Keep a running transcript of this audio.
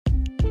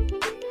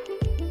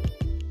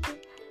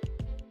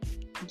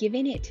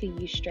giving it to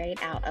you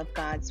straight out of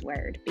God's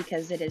Word,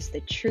 because it is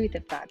the truth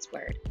of God's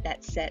Word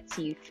that sets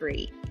you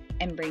free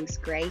and brings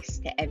grace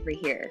to every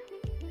hearer.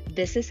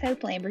 This is Hope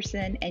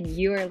Lamberson, and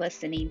you are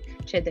listening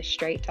to the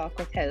Straight Talk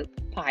with Hope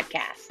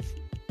podcast.